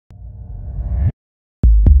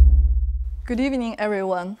Good evening,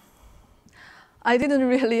 everyone. I didn't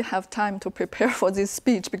really have time to prepare for this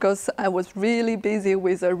speech because I was really busy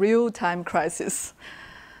with a real-time crisis.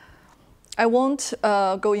 I won't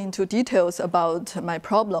go into details about my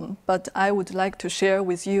problem, but I would like to share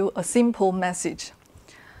with you a simple message.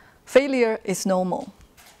 Failure is normal.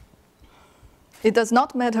 It does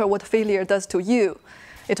not matter what failure does to you.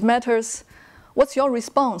 It matters what's your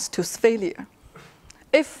response to failure.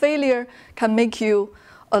 If failure can make you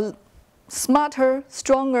a smarter,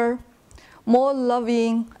 stronger, more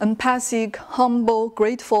loving, empathic, humble,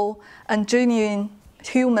 grateful, and genuine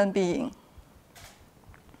human being.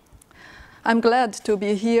 I'm glad to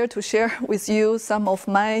be here to share with you some of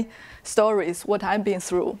my stories, what I've been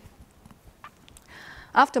through.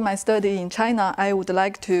 After my study in China, I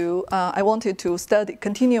wanted to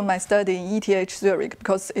continue my study in ETH Zurich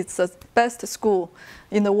because it's the best school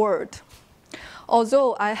in the world.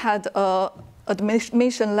 Although I had an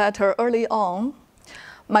admission letter early on,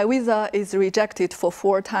 my visa is rejected for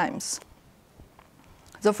 4 times.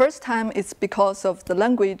 The first time is because of the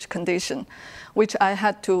language condition, which I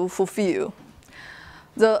had to fulfill.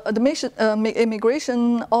 The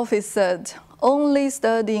immigration office said, only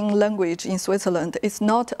studying language in Switzerland is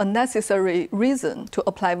not a necessary reason to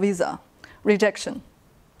apply visa. Rejection.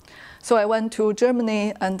 So I went to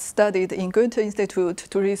Germany and studied in Goethe Institute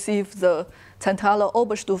to receive the zentrale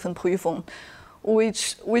Oberstufenprüfung,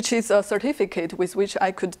 which is a certificate with which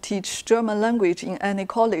I could teach German language in any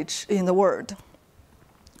college in the world.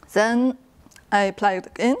 Then I applied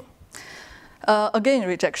again. Again,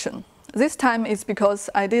 rejection. This time is because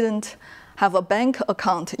I didn't have a bank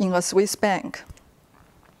account in a Swiss bank.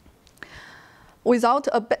 Without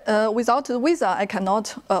a visa, I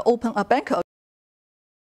cannot open a bank account.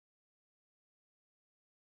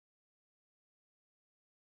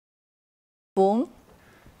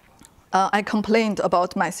 I complained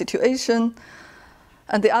about my situation,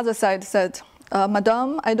 and the other side said,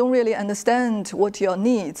 Madame, I don't really understand what your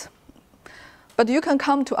needs, but you can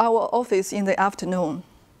come to our office in the afternoon.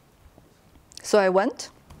 So I went.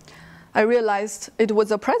 I realized it was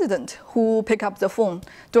the president who picked up the phone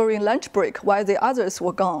during lunch break while the others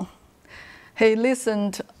were gone. He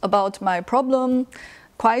listened about my problem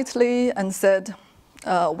quietly and said,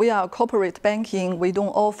 we are corporate banking, we don't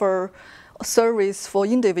offer service for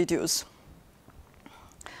individuals.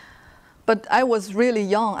 But I was really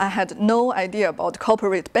young. I had no idea about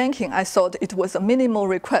corporate banking. I thought it was a minimal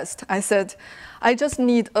request. I said, I just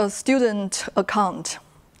need a student account.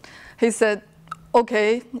 He said,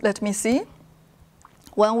 okay, let me see.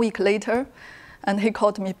 1 week later, and he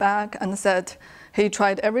called me back and said he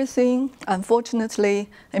tried everything. Unfortunately,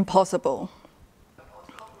 impossible.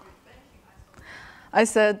 I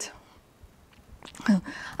said,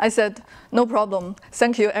 no problem,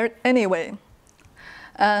 thank you anyway.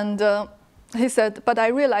 And he said, but I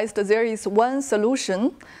realized there is one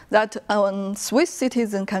solution that a Swiss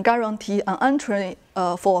citizen can guarantee an entry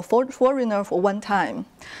for a foreigner for 1 time.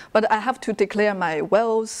 But I have to declare my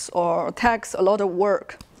wealth or tax, a lot of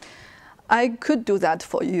work. I could do that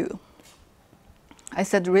for you. I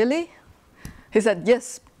said, really? He said,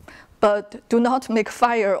 yes. But do not make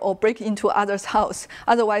fire or break into others' house.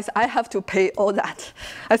 Otherwise, I have to pay all that.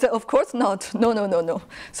 I said, of course not. No.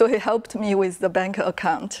 So he helped me with the bank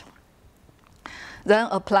account. Then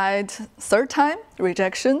applied 3rd time,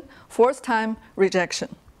 rejection. 4th time,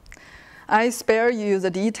 rejection. I spare you the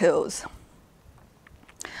details.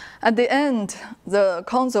 At the end, the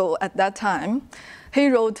consul at that time, he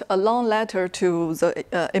wrote a long letter to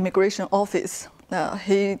the immigration office.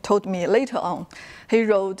 He told me later on, he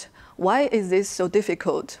wrote, why is this so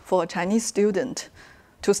difficult for a Chinese student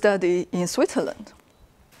to study in Switzerland?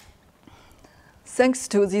 Thanks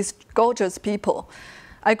to these gorgeous people,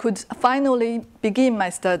 I could finally begin my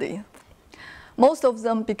study. Most of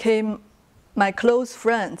them became my close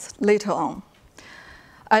friends later on.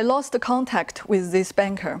 I lost contact with this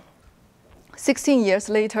banker. 16 years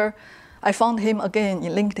later, I found him again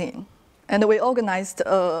in LinkedIn, and we organized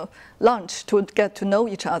a lunch to get to know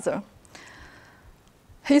each other.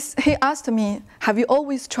 He asked me, have you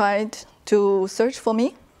always tried to search for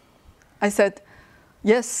me? I said,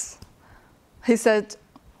 yes. He said,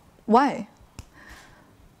 why?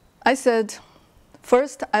 I said,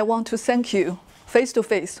 first, I want to thank you face to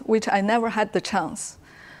face, which I never had the chance.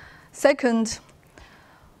 Second,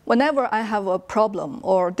 whenever I have a problem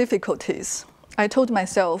or difficulties, I told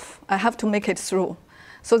myself I have to make it through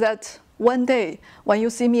so that one day when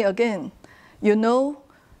you see me again, you know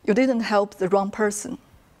you didn't help the wrong person.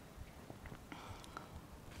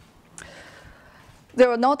 There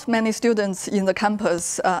are not many students in the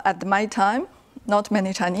campus at my time. not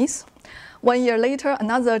many Chinese. 1 year later,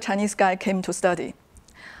 another Chinese guy came to study.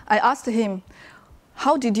 I asked him,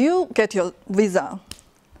 how did you get your visa?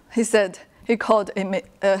 He said he called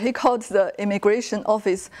the immigration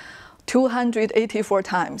office 284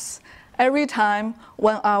 times. Every time,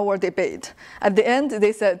 1 hour debate. At the end,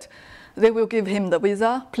 they said, they will give him the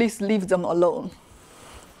visa, please leave them alone.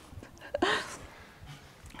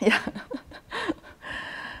 Yeah.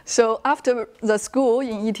 So after the school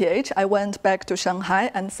in ETH, I went back to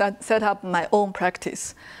Shanghai and set up my own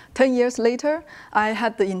practice. 10 years later, I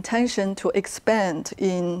had the intention to expand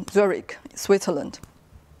in Zurich, Switzerland.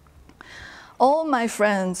 All my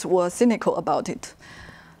friends were cynical about it.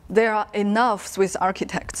 There are enough Swiss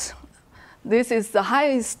architects. This is the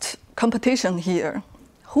highest competition here.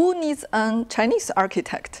 Who needs a Chinese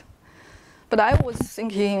architect? But I was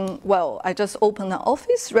thinking, well, I just open an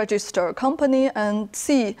office, register a company, and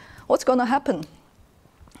see what's going to happen.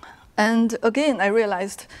 And again, I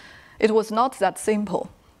realized it was not that simple.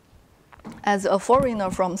 As a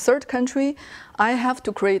foreigner from third country, I have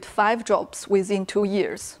to create 5 jobs within 2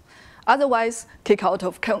 years. Otherwise, kick out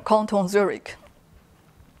of Canton Zurich.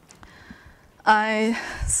 I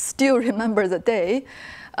still remember the day,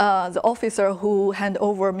 the officer who handed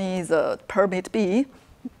over me the permit B,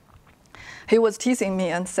 he was teasing me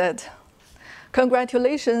and said,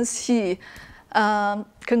 congratulations, Xi.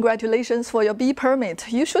 Congratulations for your B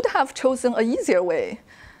permit. You should have chosen an easier way.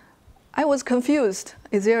 I was confused.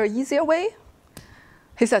 Is there an easier way?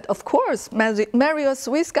 He said, of course, marry a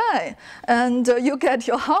Swiss guy, and you get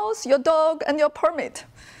your house, your dog, and your permit.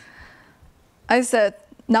 I said,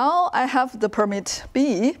 now I have the permit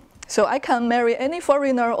B, so I can marry any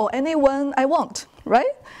foreigner or anyone I want,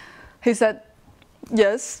 right? He said,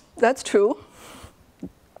 yes, that's true.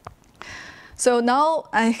 So now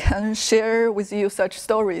I can share with you such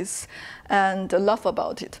stories and laugh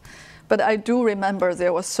about it. But I do remember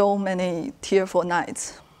there were so many tearful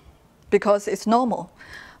nights because it's normal.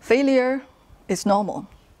 Failure is normal.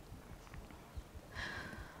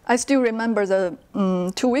 I still remember the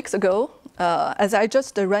 2 weeks ago, as I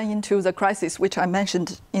just ran into the crisis which I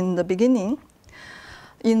mentioned in the beginning.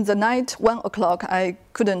 In the night, 1 o'clock, I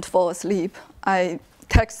couldn't fall asleep. I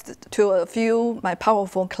texted to a few my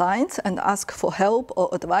powerful clients and asked for help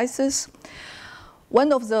or advices.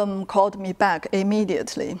 One of them called me back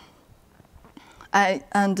immediately.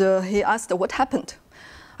 He asked what happened.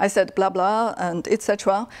 I said blah blah and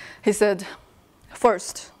etc. He said,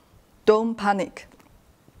 first, don't panic.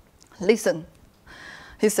 Listen.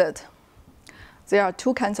 He said, there are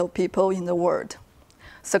 2 kinds of people in the world.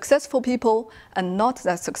 Successful people and not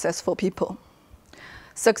that successful people.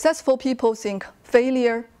 Successful people think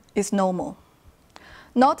failure is normal.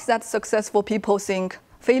 Not that successful people think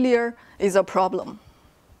failure is a problem.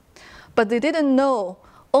 But they didn't know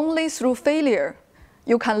only through failure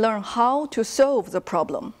you can learn how to solve the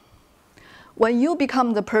problem. When you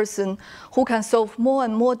become the person who can solve more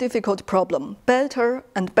and more difficult problems better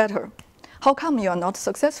and better, how come you are not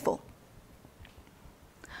successful?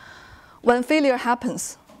 When failure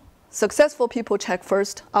happens, successful people check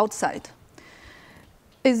first outside.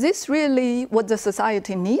 Is this really what the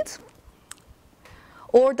society needs?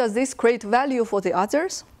 Or does this create value for the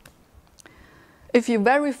others? If you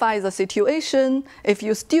verify the situation, if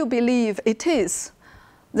you still believe it is,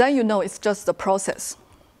 then you know it's just the process.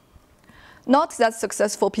 Not that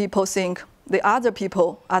successful people think the other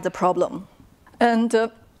people are the problem.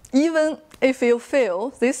 And even if you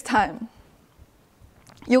fail this time,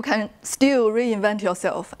 you can still reinvent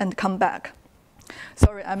yourself and come back.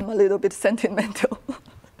 Sorry, I'm a little bit sentimental.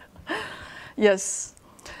 Yes.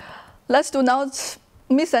 Let's do not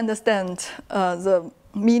misunderstand the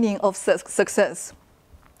meaning of success.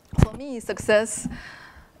 For me, success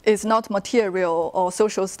is not material or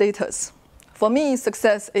social status. For me,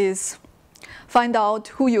 success is find out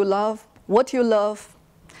who you love, what you love,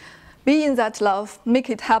 be in that love, make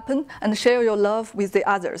it happen, and share your love with the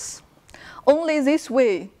others. Only this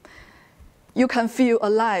way you can feel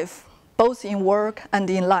alive, both in work and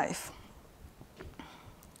in life.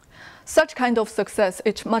 Such kind of success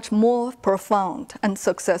is much more profound and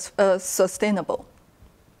sustainable.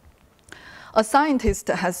 A scientist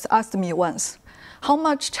has asked me once, how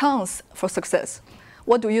much chance for success?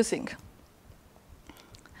 What do you think?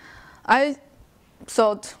 I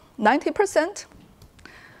thought 90%.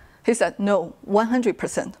 He said, no,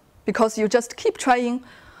 100%, because you just keep trying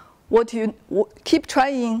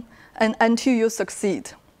until you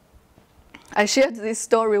succeed. I shared this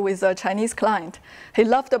story with a Chinese client. He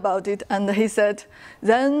laughed about it and he said,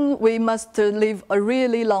 then we must live a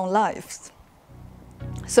really long life.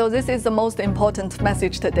 So this is the most important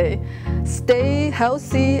message today. Stay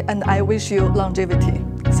healthy, and I wish you longevity.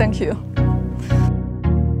 Thank you.